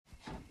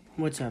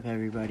What's up,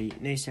 everybody?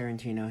 Nate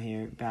Sarantino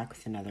here, back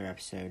with another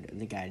episode of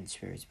the Guided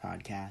Spirits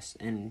podcast.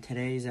 And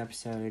today's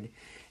episode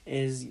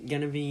is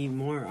going to be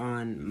more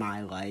on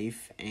my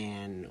life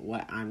and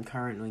what I'm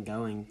currently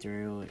going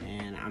through.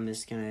 And I'm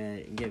just going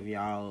to give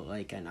y'all,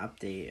 an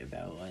update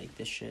about,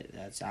 the shit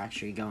that's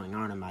actually going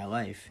on in my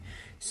life.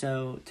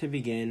 So, to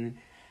begin,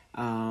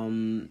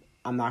 I'm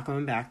not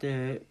going back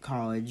to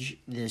college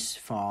this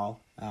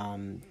fall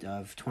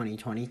of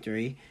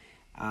 2023.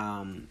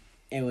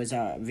 It was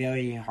a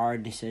very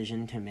hard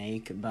decision to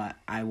make, but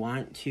I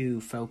want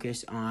to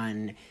focus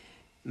on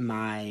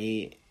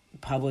my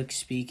public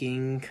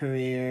speaking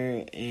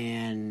career,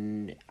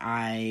 and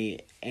I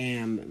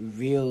am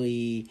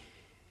really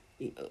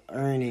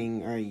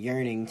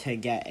yearning to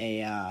get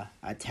a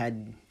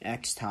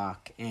TEDx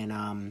talk,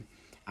 and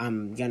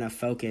I'm gonna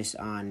focus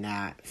on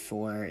that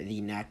for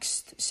the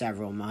next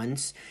several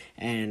months,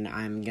 and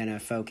I'm gonna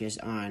focus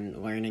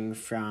on learning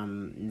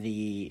from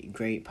the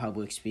great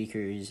public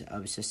speakers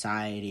of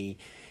society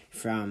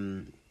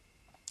from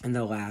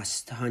the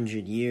last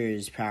 100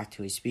 years,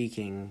 practically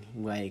speaking.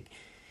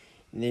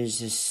 There's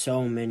just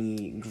so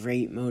many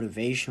great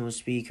motivational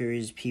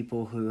speakers,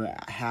 people who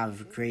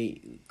have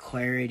great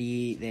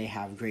clarity, they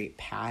have great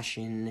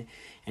passion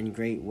and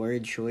great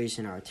word choice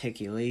and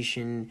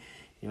articulation.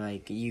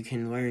 You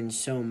can learn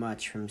so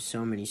much from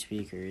so many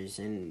speakers,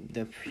 and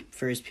the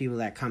first people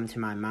that come to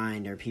my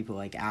mind are people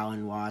like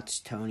Alan Watts,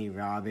 Tony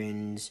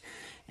Robbins,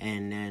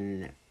 and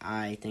then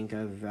I think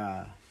of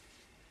a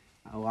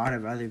lot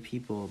of other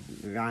people.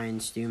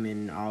 Ryan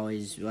Stewman,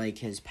 always,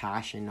 his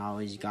passion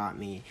always got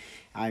me.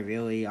 I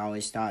really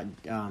always thought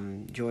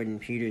Jordan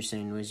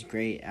Peterson was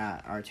great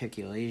at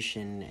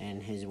articulation,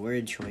 and his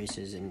word choice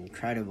is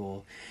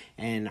incredible,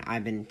 and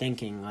I've been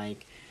thinking,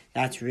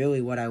 that's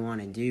really what I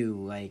want to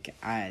do.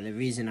 The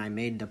reason I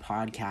made the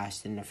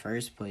podcast in the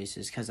first place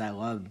is because I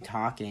love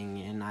talking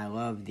and I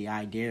love the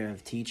idea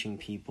of teaching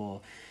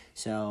people.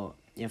 So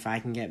if I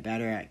can get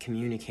better at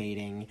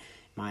communicating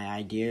my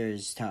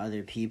ideas to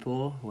other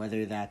people,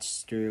 whether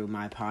that's through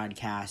my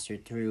podcast or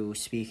through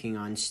speaking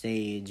on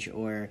stage,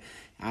 or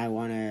I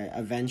want to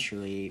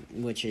eventually,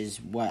 which is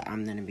what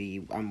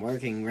I'm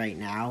working right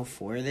now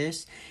for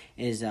this,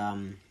 is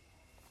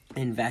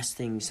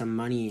investing some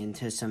money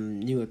into some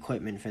new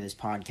equipment for this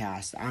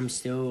podcast. I'm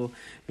still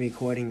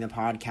recording the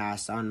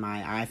podcast on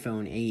my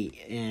iPhone 8,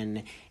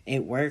 and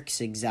it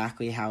works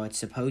exactly how it's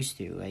supposed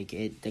to.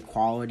 The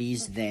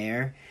quality's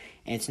there.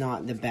 It's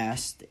not the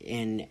best,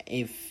 and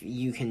if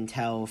you can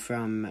tell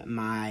from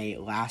my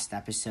last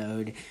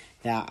episode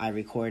that I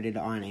recorded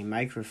on a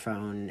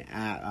microphone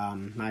at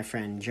my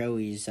friend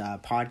Joey's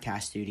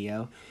podcast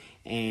studio,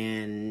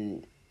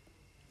 and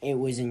it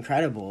was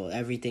incredible.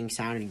 Everything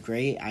sounded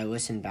great. I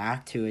listened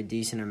back to a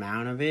decent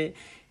amount of it,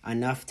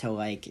 enough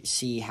to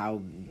see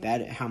how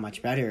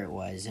much better it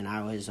was, and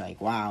I was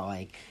like, wow,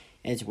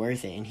 it's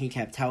worth it. And he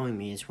kept telling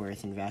me it's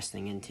worth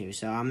investing into.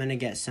 So I'm gonna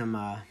get some.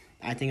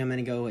 I think I'm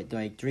gonna go with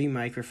 3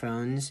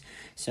 microphones,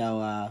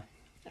 so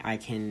I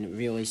can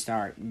really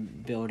start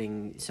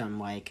building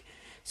some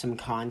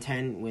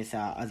content with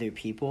other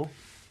people.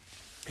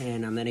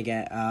 And I'm gonna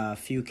get a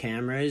few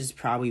cameras,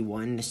 probably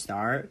one to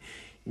start,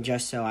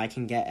 just so I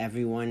can get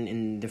everyone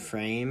in the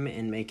frame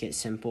and make it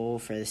simple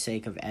for the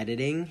sake of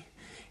editing.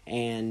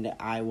 And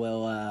I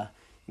will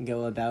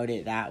go about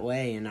it that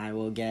way, and I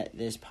will get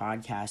this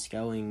podcast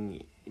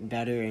going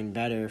better and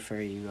better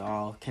for you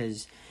all,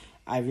 because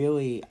I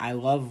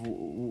love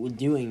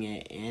doing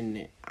it,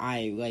 and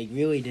I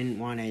really didn't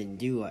want to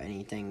do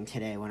anything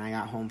today when I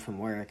got home from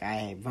work.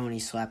 I've only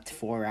slept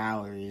 4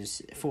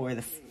 hours,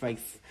 4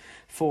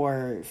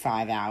 or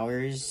 5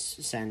 hours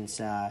since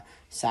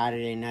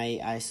Saturday night.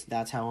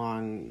 That's how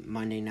long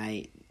Monday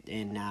night,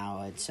 and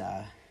now it's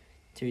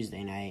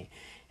Tuesday night,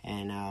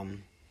 and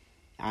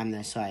I'm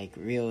just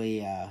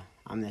really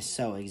I'm just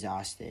so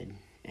exhausted,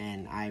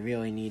 and I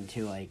really need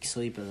to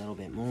sleep a little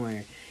bit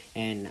more.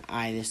 And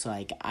I just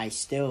I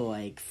still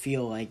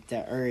feel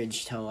the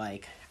urge to I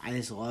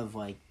just love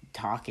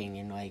talking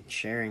and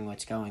sharing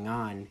what's going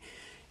on,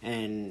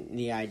 and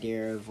the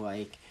idea of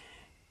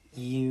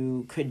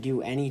you could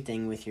do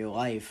anything with your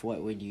life.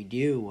 What would you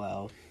do?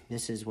 Well,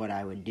 this is what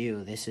I would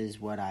do. This is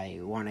what I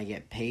want to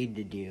get paid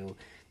to do.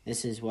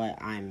 This is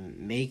what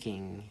I'm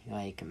making.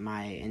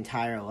 My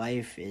entire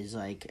life is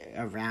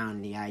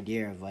around the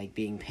idea of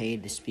being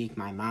paid to speak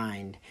my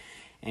mind,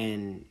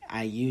 and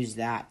I use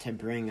that to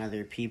bring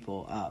other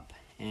people up.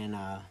 And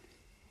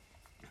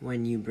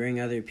when you bring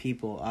other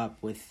people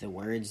up with the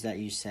words that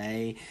you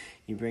say,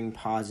 you bring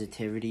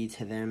positivity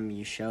to them,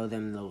 you show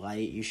them the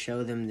light, you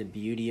show them the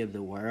beauty of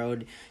the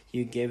world,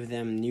 you give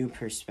them new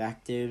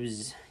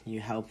perspectives, you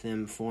help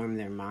them form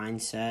their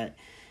mindset,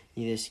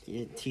 you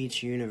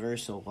teach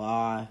universal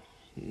law.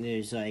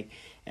 There's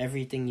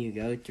everything you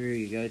go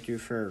through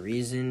for a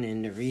reason,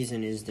 and the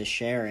reason is to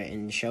share it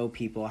and show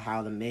people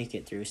how to make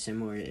it through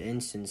similar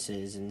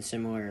instances and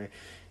similar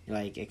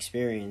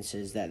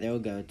experiences that they'll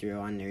go through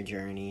on their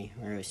journey,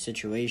 or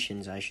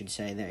situations, I should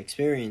say. The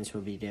experience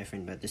will be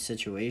different, but the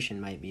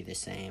situation might be the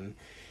same.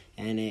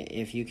 and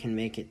if you can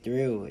make it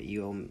through,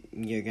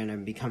 you're gonna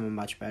become a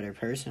much better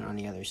person on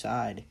the other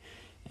side.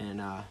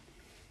 And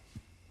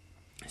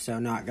so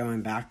not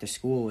going back to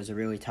school was a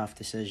really tough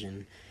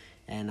decision,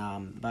 and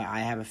but I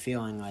have a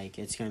feeling like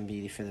it's gonna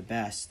be for the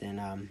best,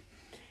 and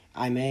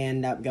I may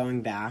end up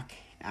going back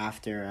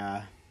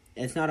after.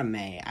 It's not a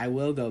may. I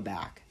will go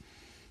back,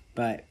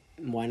 but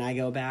when I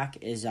go back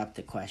is up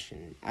to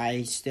question.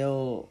 I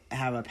still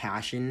have a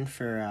passion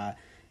for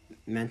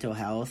mental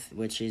health,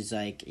 which is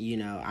like,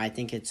 I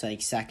think it's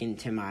like second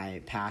to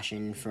my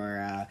passion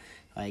for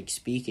like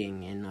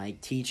speaking and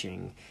like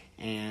teaching.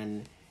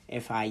 And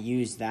if I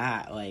use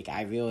that, like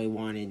I really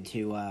wanted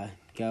to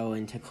go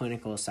into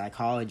clinical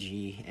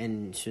psychology,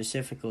 and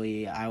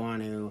specifically I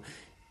want to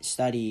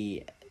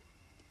study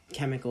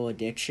chemical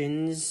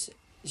addictions,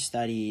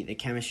 study the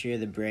chemistry of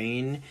the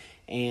brain,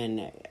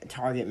 and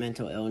target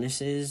mental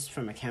illnesses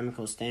from a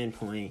chemical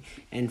standpoint,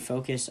 and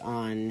focus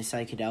on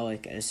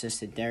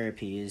psychedelic-assisted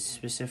therapies,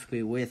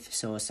 specifically with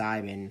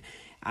psilocybin.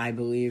 I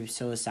believe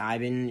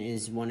psilocybin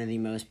is one of the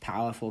most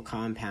powerful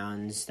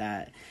compounds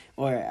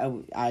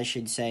or I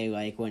should say,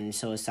 like, when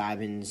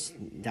psilocybin's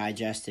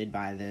digested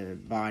by the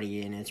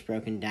body and it's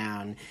broken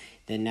down,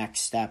 the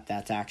next step,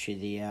 that's actually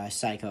the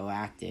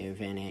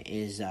psychoactive, and it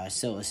is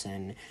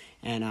psilocin.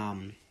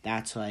 And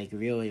that's, like,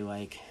 really,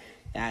 like,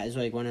 that is,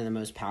 like, one of the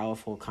most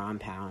powerful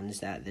compounds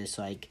that this,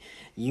 like,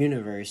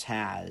 universe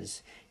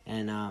has.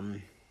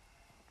 And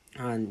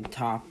on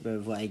top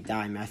of, like,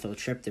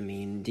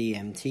 dimethyltryptamine,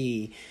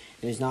 DMT,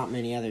 there's not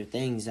many other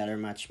things that are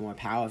much more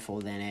powerful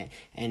than it.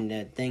 And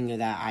the thing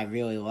that I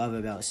really love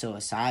about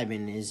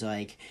psilocybin is,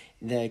 like,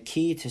 the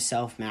key to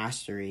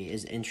self-mastery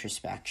is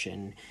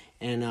introspection.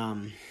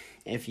 And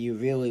if you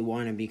really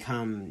want to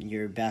become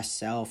your best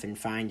self and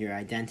find your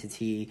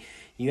identity,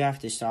 you have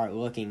to start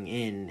looking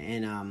in.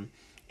 And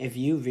if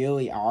you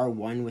really are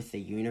one with the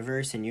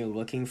universe and you're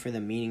looking for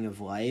the meaning of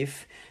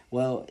life,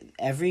 well,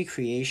 every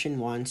creation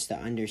wants to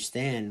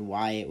understand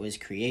why it was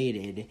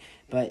created,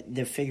 but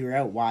to figure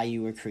out why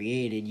you were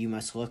created, you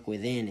must look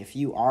within. If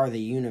you are the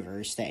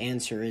universe, the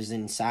answer is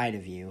inside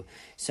of you.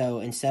 So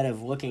instead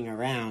of looking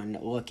around,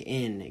 look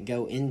in,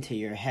 go into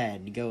your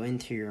head, go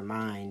into your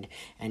mind,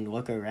 and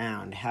look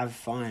around, have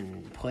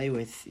fun, play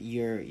with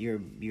your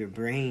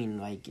brain,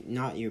 like,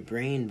 not your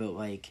brain, but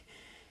like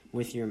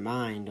with your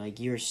mind.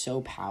 Like, you're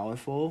so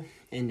powerful,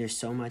 and there's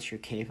so much you're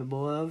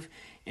capable of,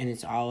 and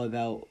it's all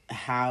about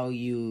how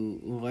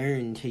you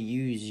learn to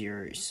use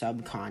your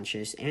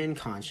subconscious and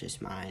conscious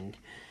mind.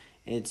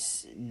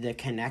 It's the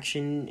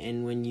connection,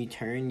 and when you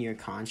turn your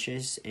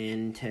conscious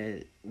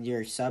into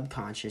your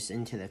subconscious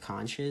into the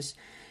conscious,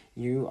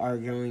 you are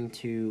going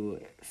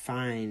to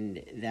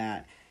find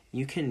that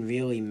you can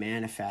really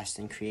manifest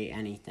and create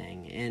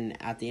anything.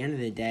 And at the end of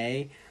the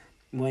day,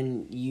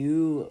 when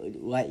you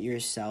let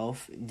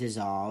yourself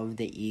dissolve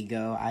the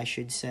ego, I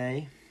should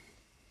say,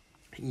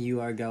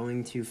 you are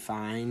going to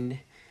find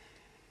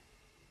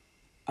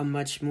a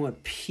much more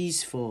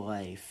peaceful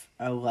life,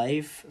 a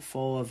life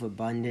full of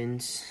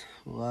abundance,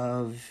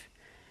 love,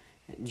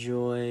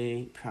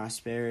 joy,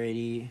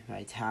 prosperity,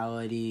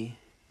 vitality.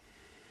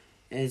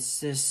 It's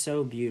just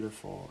so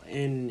beautiful.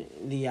 And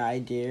the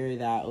idea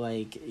that,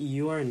 like,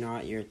 you are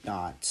not your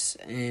thoughts.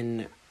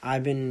 And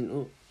I've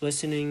been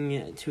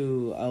listening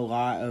to a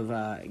lot of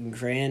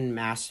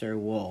Grandmaster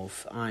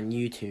Wolf on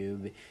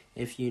YouTube.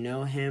 If you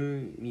know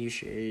him, you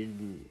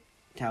should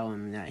tell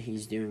him that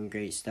he's doing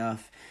great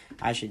stuff.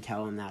 I should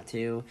tell him that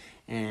too.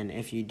 And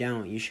if you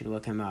don't, you should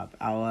look him up.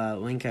 I'll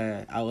link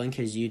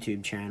his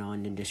YouTube channel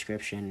in the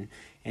description.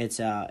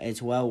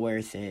 It's well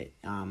worth it.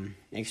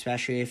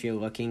 Especially if you're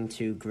looking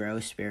to grow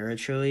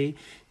spiritually,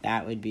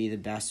 that would be the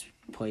best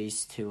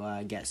place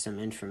to get some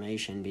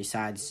information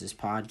besides this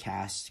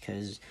podcast,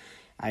 because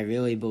I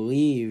really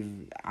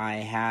believe I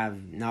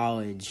have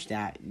knowledge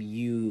that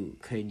you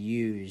could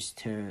use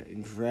to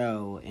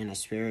grow in a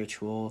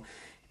spiritual,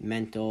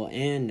 mental,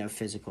 and a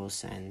physical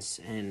sense.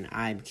 And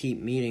I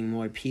keep meeting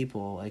more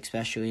people,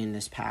 especially in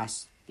this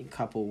past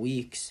couple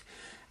weeks.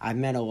 I've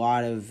met a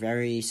lot of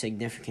very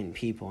significant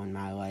people in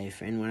my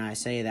life, and when I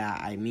say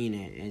that, I mean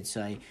it. It's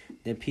like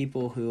the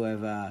people who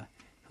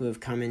have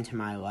come into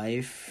my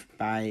life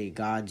by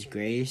God's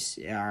grace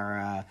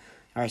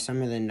are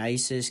some of the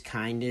nicest,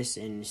 kindest,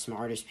 and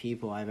smartest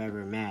people I've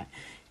ever met.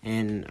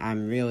 And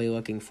I'm really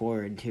looking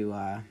forward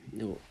to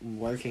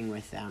working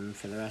with them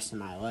for the rest of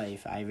my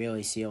life. I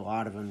really see a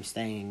lot of them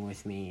staying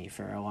with me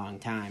for a long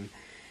time.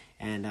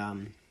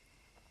 And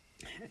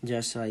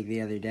just like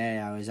the other day,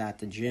 I was at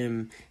the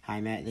gym.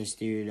 I met this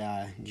dude,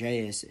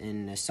 Jayus,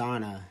 in the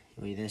sauna.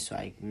 We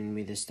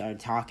just started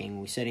talking.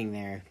 We're sitting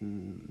there,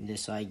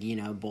 just like,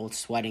 both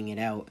sweating it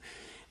out.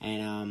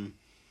 And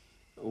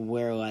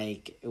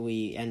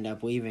we end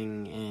up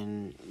leaving,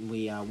 and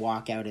we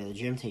walk out of the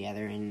gym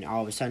together, and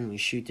all of a sudden we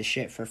shoot the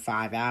shit for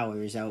 5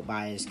 hours out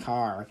by his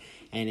car,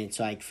 and it's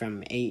like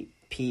from 7,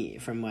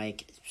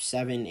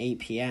 8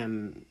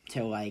 p.m.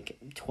 till like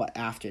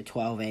after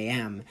 12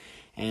 a.m.,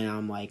 and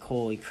I'm like,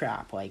 holy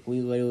crap, like,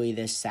 we literally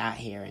just sat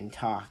here and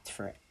talked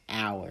for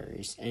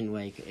hours, and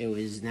like, it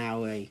was now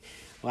like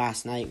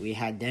last night we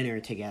had dinner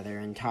together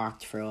and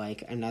talked for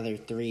like another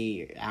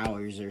 3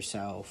 hours or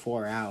so,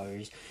 4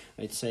 hours.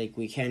 It's like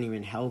we can't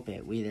even help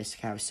it. We just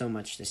have so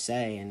much to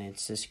say, and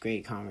it's this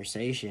great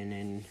conversation,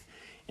 and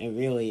it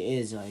really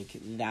is like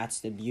that's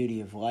the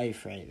beauty of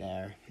life right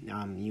there.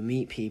 You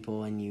meet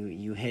people and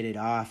you hit it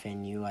off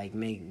and you like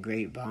make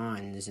great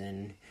bonds,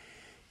 and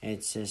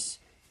it's just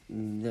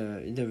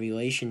the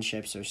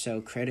relationships are so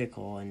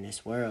critical in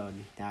this world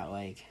that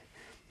like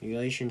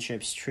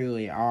relationships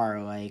truly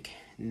are like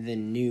the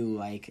new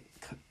like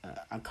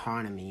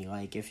economy.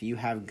 Like if you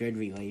have good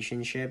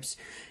relationships,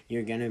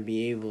 you're gonna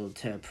be able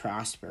to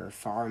prosper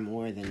far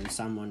more than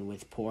someone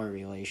with poor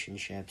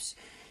relationships.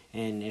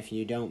 And if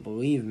you don't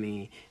believe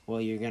me, well,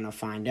 you're going to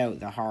find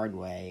out the hard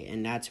way.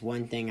 And that's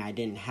one thing I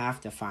didn't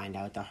have to find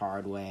out the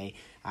hard way.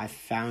 I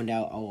found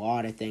out a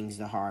lot of things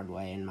the hard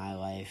way in my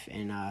life.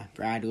 And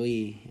Brad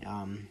Lee,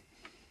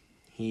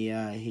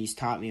 he's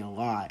taught me a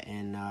lot.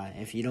 And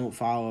if you don't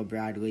follow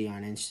Brad Lee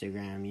on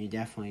Instagram, you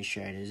definitely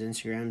should. His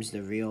Instagram's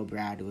The Real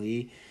Brad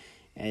Lee.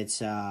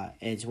 It's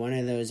one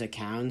of those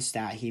accounts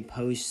that he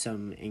posts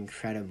some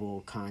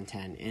incredible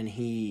content. And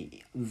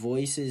he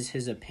voices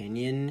his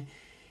opinion.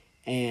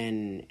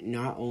 And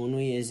not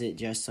only is it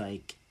just,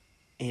 like,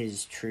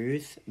 his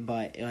truth,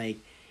 but, like,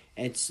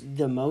 it's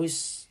the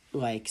most,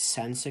 like,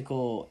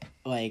 sensical,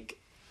 like,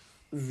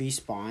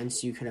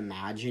 response you could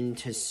imagine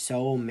to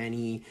so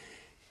many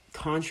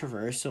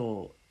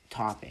controversial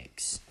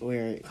topics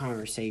or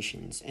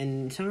conversations.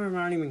 And some of them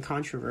aren't even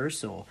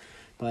controversial,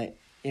 but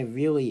it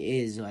really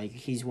is, like,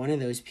 he's one of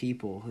those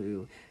people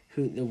who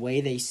the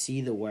way they see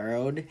the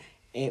world,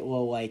 it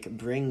will like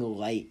bring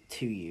light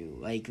to you.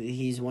 Like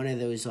he's one of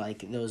those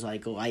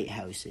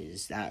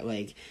lighthouses that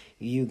like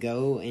you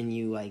go and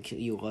you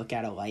look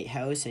at a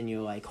lighthouse and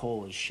you're like,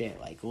 holy shit,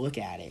 like look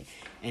at it.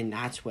 And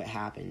that's what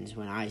happens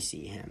when I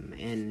see him.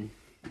 And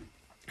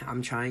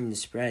I'm trying to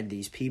spread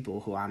these people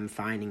who I'm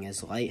finding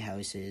as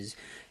lighthouses,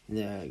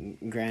 the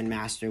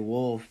Grandmaster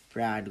Wolf,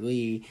 Brad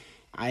Lee.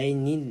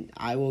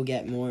 I will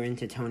get more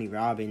into Tony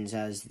Robbins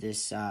as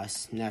this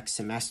next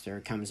semester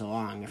comes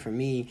along. For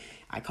me,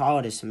 I call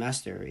it a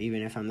semester,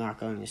 even if I'm not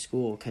going to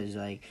school, because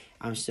like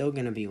I'm still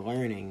going to be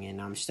learning and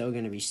I'm still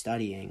going to be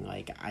studying.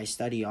 Like I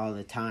study all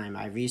the time.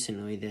 I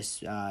recently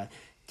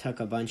took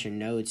a bunch of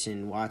notes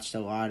and watched a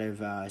lot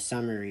of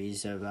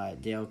summaries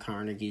of Dale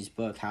Carnegie's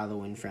book, How to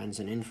Win Friends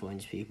and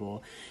Influence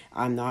People.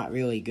 I'm not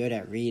really good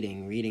at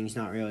reading. Reading's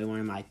not really one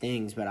of my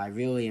things, but I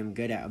really am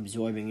good at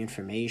absorbing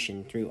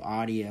information through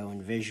audio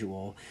and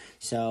visual.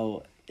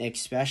 So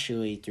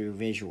especially through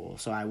visual.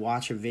 So I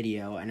watch a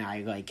video and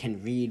I like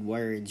can read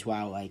words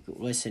while like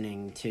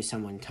listening to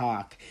someone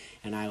talk,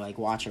 and I like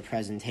watch a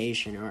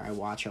presentation or I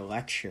watch a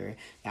lecture.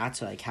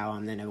 That's like how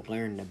I'm gonna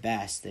learn the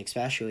best,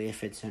 especially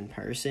if it's in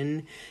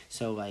person.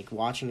 So like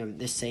watching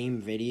the same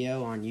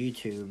video on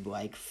YouTube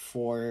like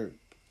 4,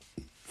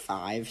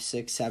 5,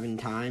 6, 7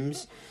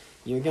 times,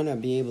 you're gonna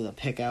be able to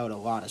pick out a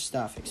lot of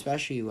stuff,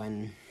 especially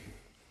when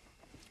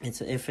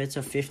if it's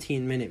a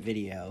 15-minute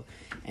video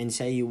and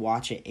say you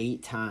watch it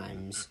 8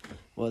 times,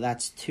 well,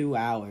 that's 2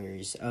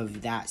 hours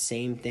of that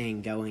same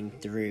thing going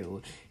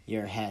through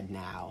your head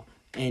now.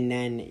 And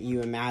then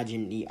you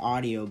imagine the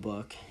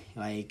audiobook,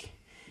 like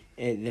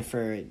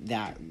for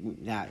that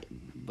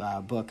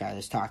book I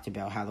just talked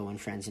about, How to Win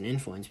Friends and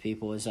Influence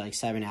People, is like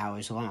 7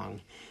 hours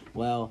long.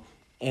 Well,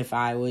 if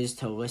I was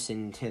to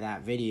listen to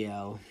that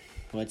video,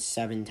 what's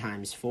 7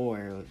 times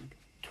 4?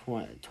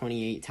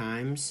 28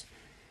 times?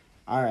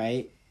 All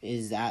right.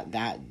 Is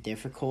that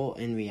difficult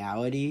in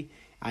reality?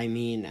 I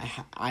mean,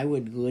 I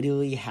would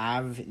literally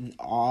have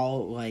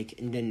all, like,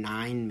 the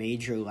 9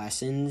 major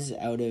lessons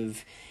out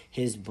of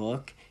his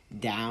book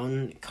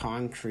down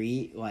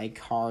concrete, like,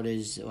 hard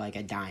as, like,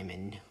 a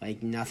diamond.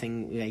 Like,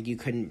 nothing, like, you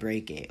couldn't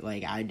break it.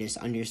 Like, I just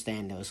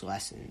understand those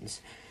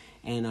lessons.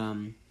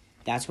 And,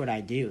 that's what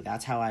I do.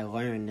 That's how I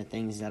learn the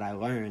things that I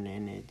learn,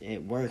 and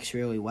it works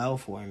really well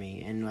for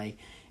me. And, like,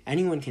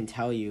 anyone can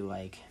tell you,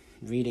 like,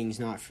 reading's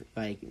not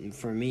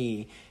for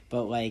me,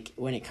 but like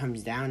when it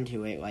comes down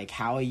to it, like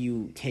how are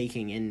you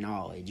taking in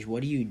knowledge?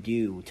 What do you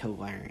do to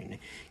learn?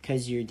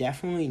 Because you're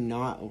definitely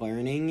not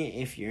learning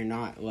if you're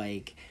not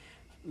like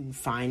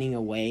finding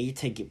a way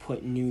to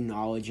put new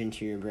knowledge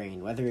into your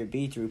brain, whether it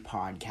be through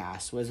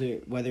podcasts,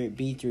 whether it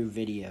be through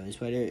videos,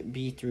 whether it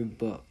be through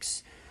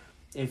books.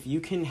 If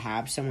you can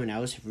have someone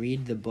else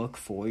read the book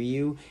for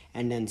you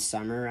and then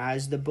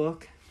summarize the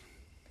book,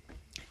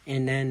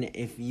 and then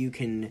if you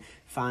can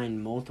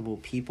find multiple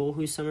people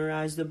who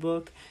summarize the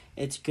book,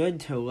 it's good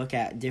to look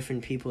at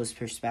different people's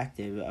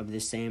perspective of the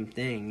same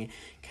thing,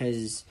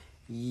 because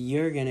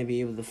you're going to be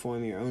able to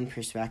form your own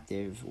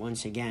perspective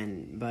once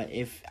again. But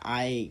if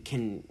I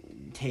can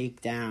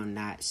take down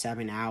that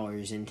 7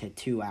 hours into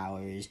 2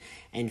 hours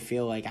and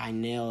feel like I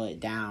nail it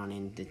down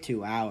into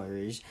 2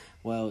 hours,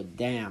 well,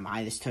 damn,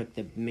 I just took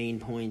the main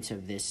points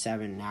of this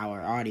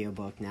 7-hour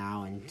audiobook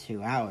now in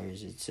 2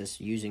 hours. It's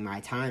just using my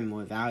time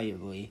more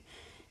valuably.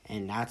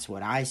 And that's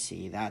what I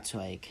see. That's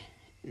like,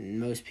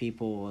 most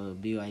people will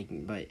be like,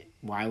 but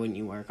why wouldn't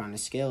you work on a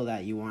skill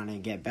that you want to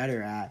get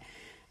better at?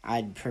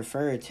 I'd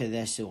prefer to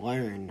this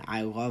learn.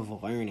 I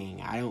love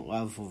learning. I don't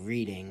love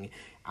reading.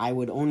 I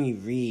would only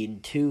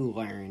read to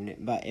learn,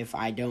 but if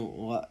I love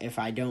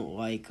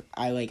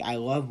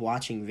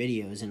watching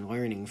videos and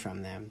learning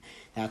from them.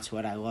 That's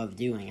what I love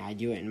doing. I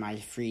do it in my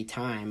free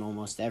time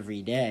almost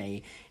every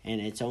day,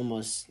 and it's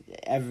almost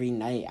every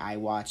night I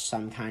watch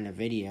some kind of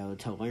video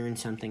to learn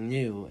something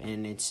new,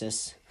 and it's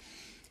just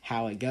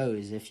how it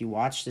goes. If you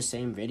watch the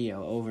same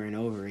video over and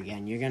over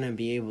again, you're going to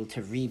be able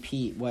to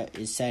repeat what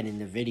is said in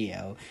the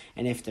video,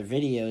 and if the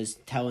video is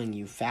telling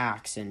you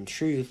facts and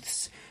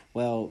truths,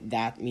 well,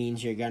 that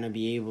means you're going to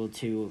be able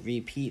to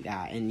repeat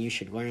that, and you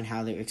should learn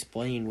how to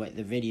explain what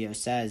the video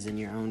says in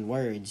your own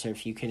words. Or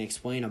if you can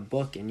explain a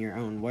book in your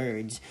own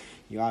words,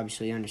 you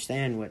obviously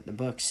understand what the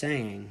book's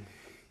saying.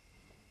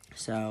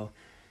 So,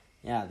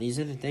 yeah, these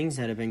are the things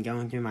that have been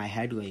going through my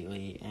head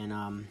lately, and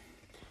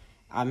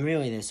I'm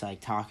really just,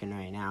 talking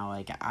right now.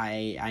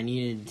 I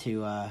needed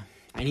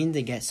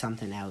to get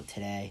something out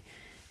today,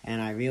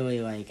 and I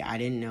really, I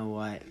didn't know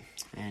what,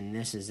 and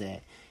this is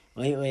it.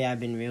 Lately, I've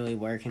been really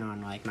working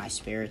on, my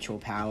spiritual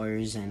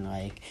powers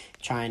and,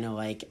 trying to,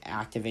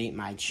 activate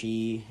my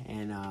chi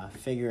and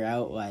figure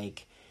out,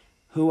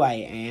 who I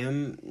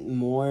am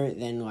more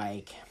than,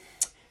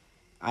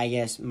 I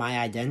guess, my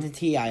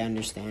identity. I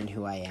understand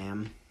who I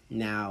am.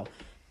 Now,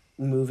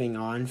 moving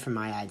on from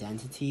my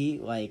identity,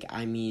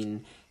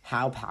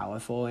 how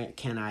powerful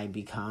can I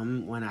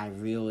become when I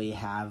really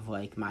have,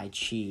 my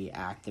chi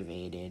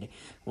activated,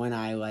 when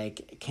I,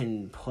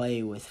 can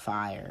play with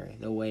fire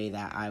the way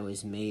that I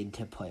was made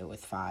to play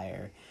with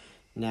fire.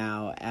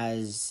 Now,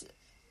 as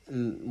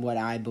what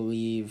I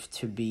believe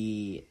to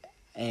be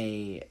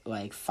a,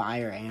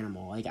 fire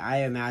animal, I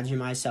imagine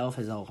myself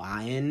as a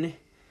lion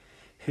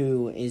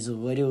who is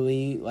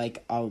literally,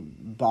 a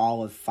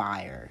ball of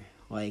fire.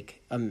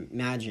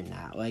 Imagine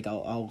that,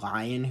 a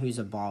lion who's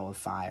a ball of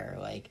fire,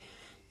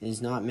 there's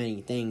not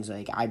many things,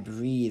 I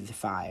breathe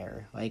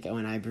fire,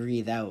 when I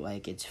breathe out,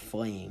 it's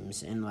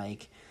flames, and,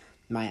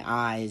 my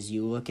eyes,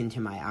 you look into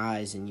my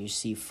eyes and you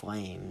see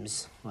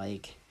flames,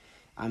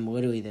 I'm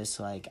literally this,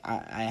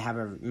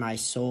 my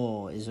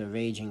soul is a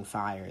raging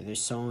fire,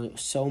 there's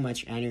so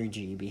much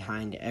energy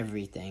behind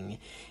everything,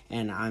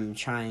 and I'm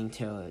trying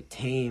to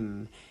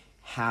tame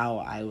how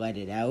I let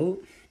it out,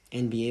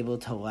 and be able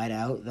to let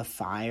out the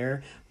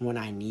fire when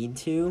I need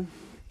to,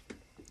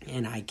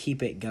 and I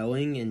keep it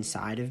going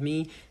inside of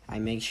me. I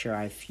make sure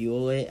I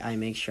fuel it. I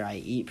make sure I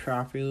eat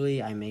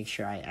properly. I make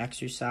sure I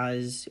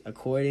exercise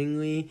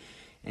accordingly.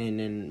 And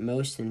then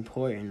most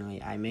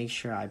importantly, I make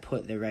sure I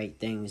put the right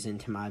things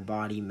into my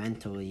body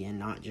mentally and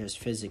not just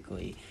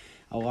physically.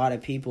 A lot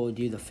of people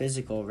do the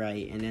physical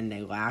right and then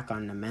they lack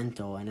on the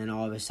mental, and then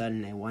all of a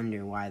sudden they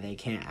wonder why they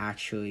can't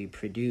actually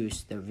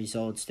produce the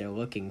results they're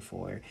looking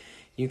for.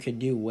 You could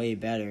do way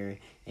better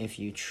if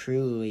you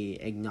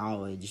truly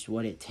acknowledged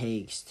what it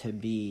takes to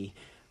be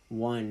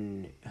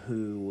one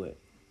who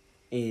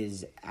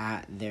is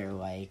at their,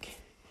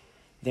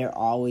 they're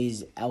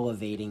always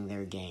elevating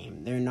their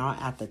game. They're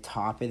not at the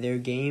top of their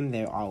game,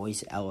 they're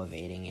always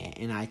elevating it.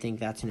 And I think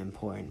that's an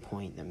important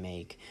point to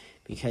make,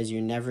 because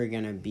you're never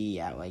going to be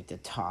at, the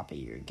top of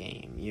your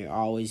game. You're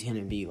always going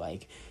to be,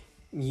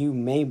 you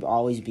may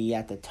always be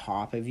at the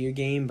top of your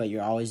game, but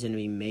you're always going to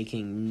be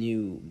making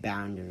new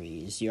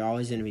boundaries. You're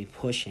always going to be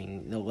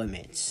pushing the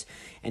limits.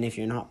 And if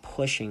you're not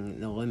pushing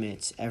the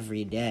limits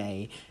every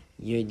day,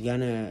 you're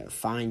going to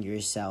find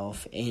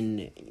yourself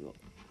in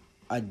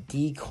a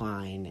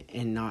decline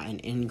and not an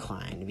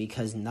incline,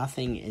 because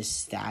nothing is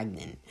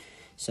stagnant.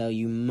 So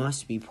you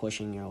must be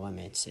pushing your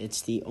limits.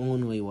 It's the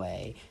only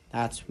way.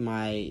 That's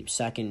my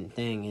second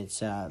thing.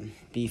 It's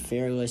be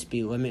fearless,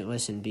 be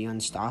limitless, and be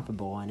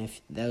unstoppable. And if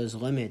those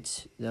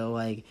limits,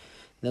 they'll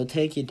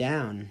take you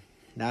down.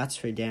 That's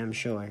for damn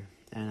sure.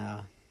 And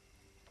I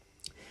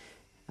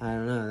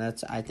don't know.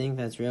 I think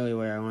that's really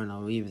where I want to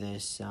leave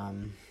this.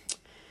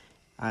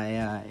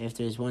 If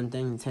there's one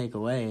thing to take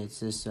away, it's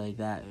just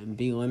that.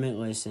 Be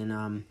limitless,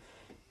 and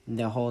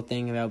the whole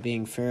thing about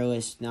being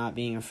fearless, not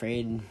being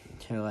afraid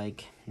to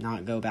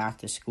not go back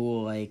to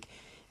school.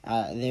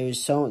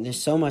 There's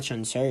so much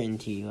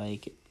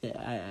uncertainty.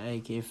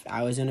 If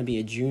I was gonna be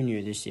a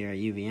junior this year at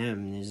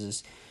UVM, there's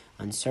this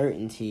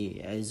uncertainty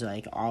is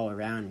all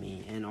around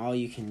me, and all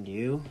you can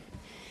do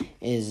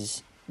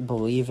is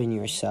believe in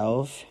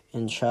yourself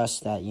and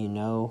trust that you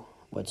know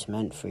what's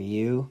meant for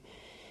you.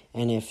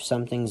 And if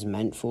something's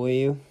meant for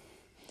you,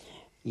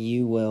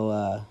 you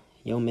will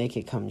you'll make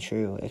it come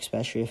true,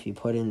 especially if you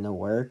put in the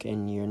work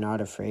and you're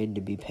not afraid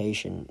to be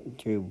patient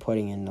through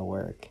putting in the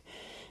work.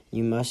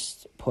 You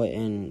must put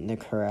in the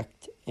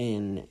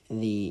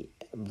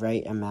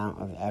right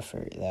amount of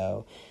effort,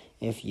 though.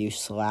 If you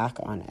slack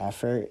on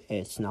effort,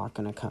 it's not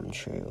going to come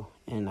true.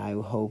 And I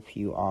hope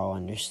you all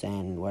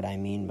understand what I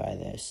mean by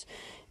this.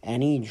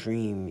 any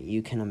dream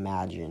you can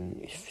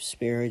imagine,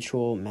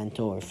 spiritual,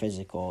 mental, or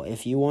physical.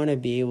 If you want to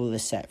be able to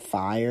set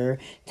fire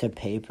to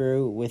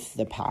paper with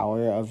the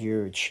power of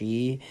your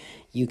chi,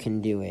 you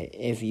can do it.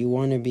 If you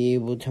want to be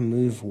able to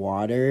move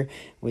water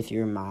with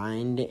your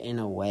mind in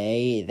a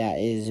way that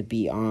is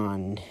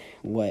beyond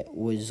what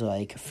was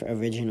like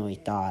originally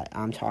thought,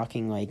 I'm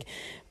talking like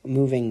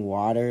moving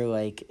water,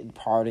 like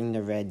parting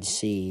the Red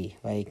Sea,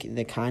 like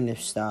the kind of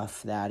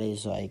stuff that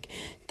is like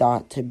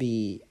thought to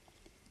be,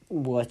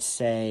 let's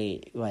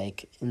say,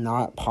 like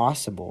not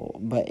possible,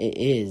 but it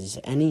is.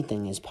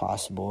 Anything is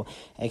possible,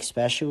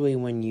 especially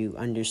when you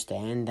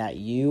understand that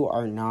you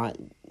are not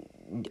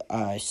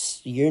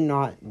you're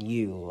not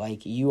you.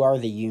 Like, you are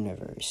the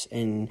universe.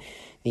 And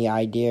the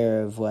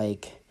idea of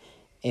like,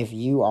 if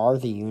you are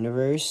the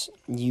universe,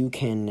 you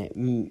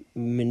can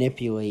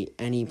manipulate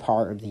any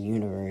part of the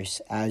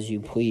universe as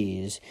you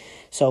please,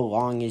 so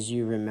long as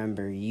you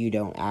remember you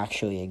don't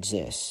actually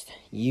exist.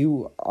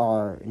 You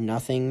are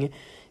nothing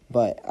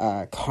but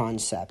a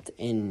concept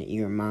in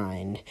your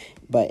mind,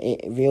 but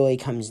it really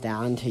comes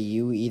down to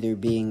you either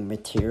being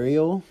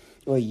material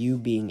or you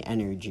being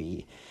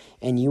energy.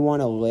 And you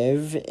want to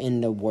live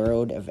in the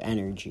world of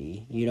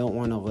energy. You don't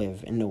want to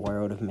live in the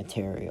world of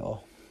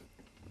material.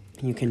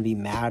 You can be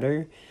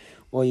matter,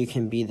 or you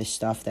can be the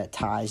stuff that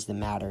ties the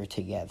matter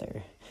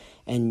together.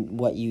 And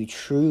what you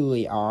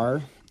truly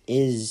are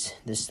is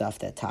the stuff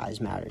that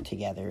ties matter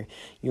together.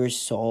 Your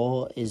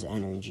soul is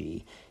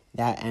energy.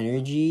 That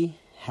energy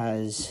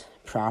has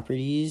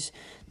properties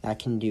that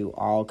can do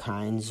all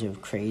kinds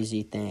of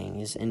crazy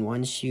things. And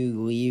once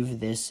you leave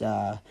this,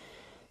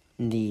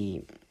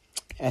 the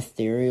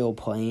ethereal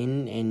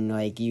plane, and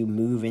like you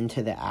move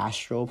into the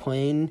astral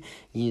plane,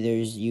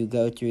 you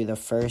go through the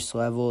first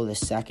level, the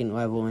second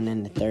level, and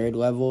then the third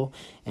level.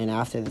 And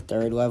after the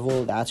third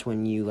level, that's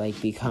when you like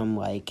become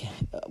like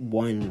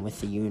one with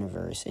the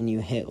universe, and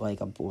you hit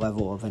like a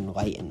level of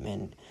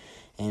enlightenment.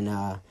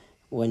 And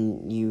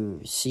when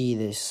you see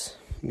this,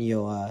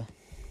 you'll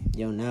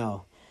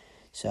know.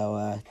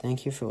 So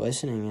thank you for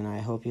listening, and I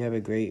hope you have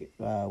a great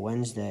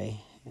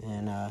Wednesday.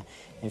 And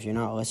if you're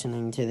not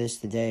listening to this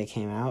the day it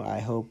came out, I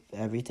hope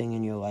everything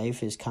in your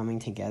life is coming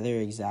together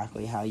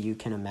exactly how you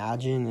can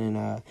imagine.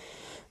 And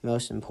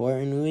most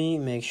importantly,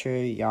 make sure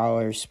y'all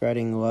are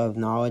spreading love,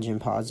 knowledge,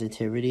 and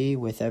positivity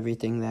with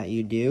everything that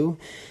you do.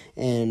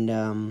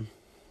 And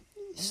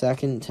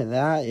second to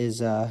that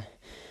is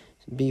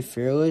be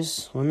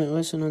fearless,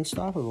 limitless, and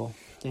unstoppable.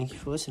 Thank you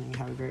for listening.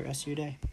 Have a great rest of your day.